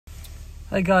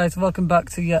Hey guys, welcome back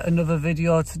to yet another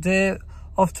video. Today,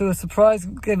 off to a surprise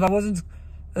game I wasn't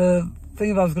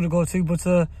thinking I was going to go to,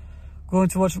 but going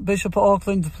to watch Bishop at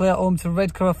Auckland play at home to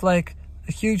Redcar Athletic.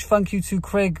 A huge thank you to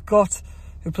Craig Gott,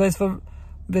 who plays for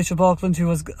Bishop Auckland,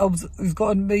 who's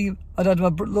gotten me, my dad, my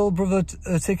little brother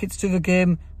tickets to the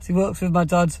game. He works with my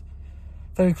dad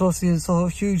very closely, and so a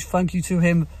huge thank you to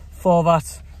him for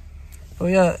that. But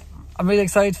yeah, I'm really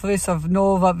excited for this. I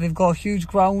know that they've got a huge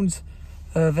ground.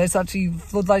 There's actually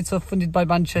floodlights are funded by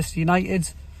Manchester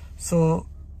United, so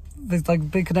there's like a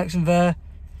big connection there.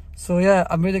 So yeah,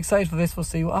 I'm really excited for this. We'll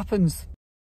see what happens.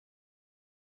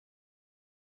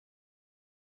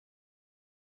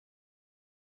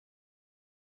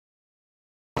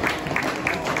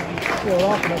 Well,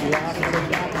 ultimately what happens when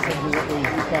what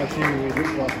we try to look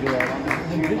for to do all that.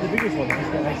 The biggest one is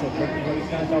just get nice up front. You've got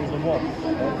your 9,000 watt.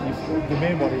 The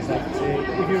main one is that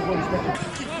if you're going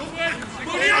to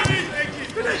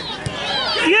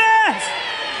Yes!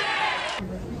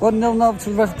 1-0 now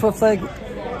to Redcar Athletic.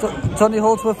 Johnny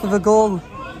Holdsworth with a goal.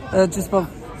 Just about,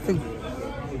 I think,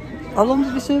 how long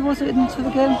did we say was it into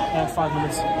the game? 5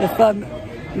 minutes. Yeah, 5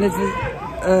 minutes.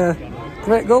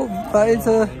 Great goal. That is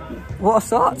what a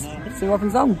start. Let's see what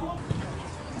happens now.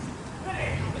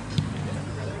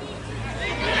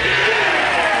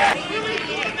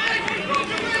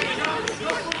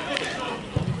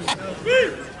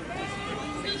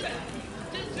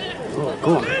 Oh,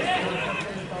 go on.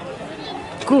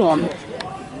 Go on.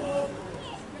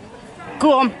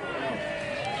 Go on.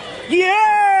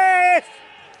 Yes!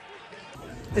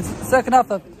 It's the second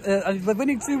half, and we're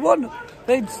winning 2-1.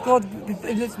 They scored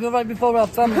right before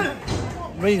half time.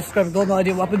 Really scrappy goal, no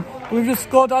idea what happened. We've just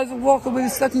scored Isaac Walker with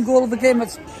his second goal of the game.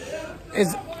 It's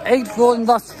his 8th goal in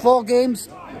the last 4 games.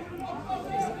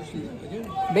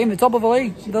 Being the top of the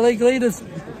league leaders.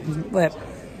 Wait.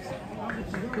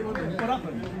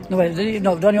 No, wait,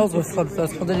 no, Johnny Holdsworth scored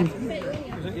first, but then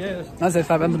Yeah. that's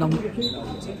if I remember now. I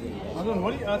don't know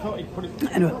what I thought he put it.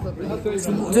 Anyway,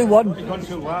 2-1. He got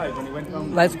too wide when he went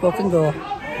down. Let's go and go.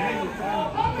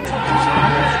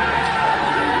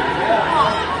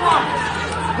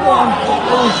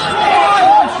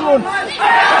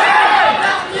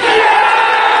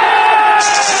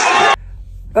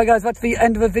 Right guys, that's the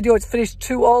end of the video. It's finished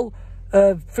 2-all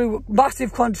 2 through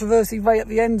massive controversy right at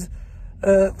the end.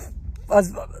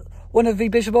 As one of the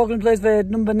Bishop Auckland players, the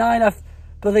number 9, I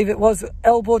believe it was,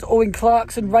 elbowed Owen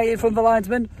Clarkson right in front of the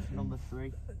linesman. Number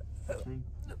 3.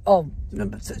 Oh,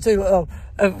 number 2. Oh,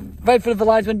 right in front of the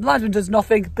linesman. The linesman does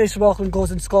nothing. Bishop Auckland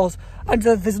goes and scores. And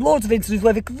there's loads of incidents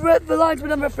where the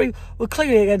linesman and referee were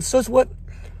clearly against us. One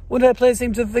of their players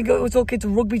seemed to think it was okay to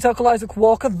rugby tackle Isaac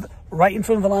Walker right in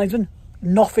front of the linesman.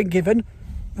 Nothing given.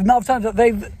 The amount of times that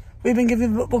we've been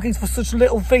giving bookings for such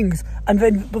little things, and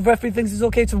then the referee thinks it's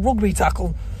okay to rugby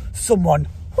tackle someone.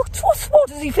 What sport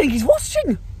does he think he's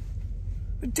watching?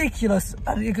 Ridiculous.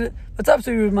 That's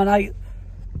absolutely ruined my night.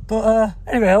 But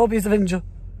anyway, I hope you have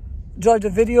enjoyed the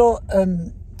video. I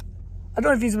don't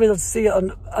know if you've been able to see it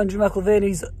on Andrew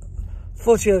Mcelvaney's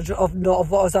footage of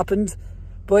what has happened,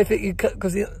 but if you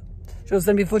because she'll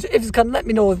send me footage. If you can, let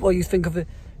me know what you think of it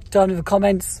down in the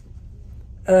comments.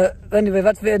 Anyway,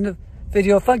 that's the end of the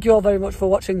video. Thank you all very much for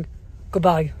watching.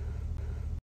 Goodbye.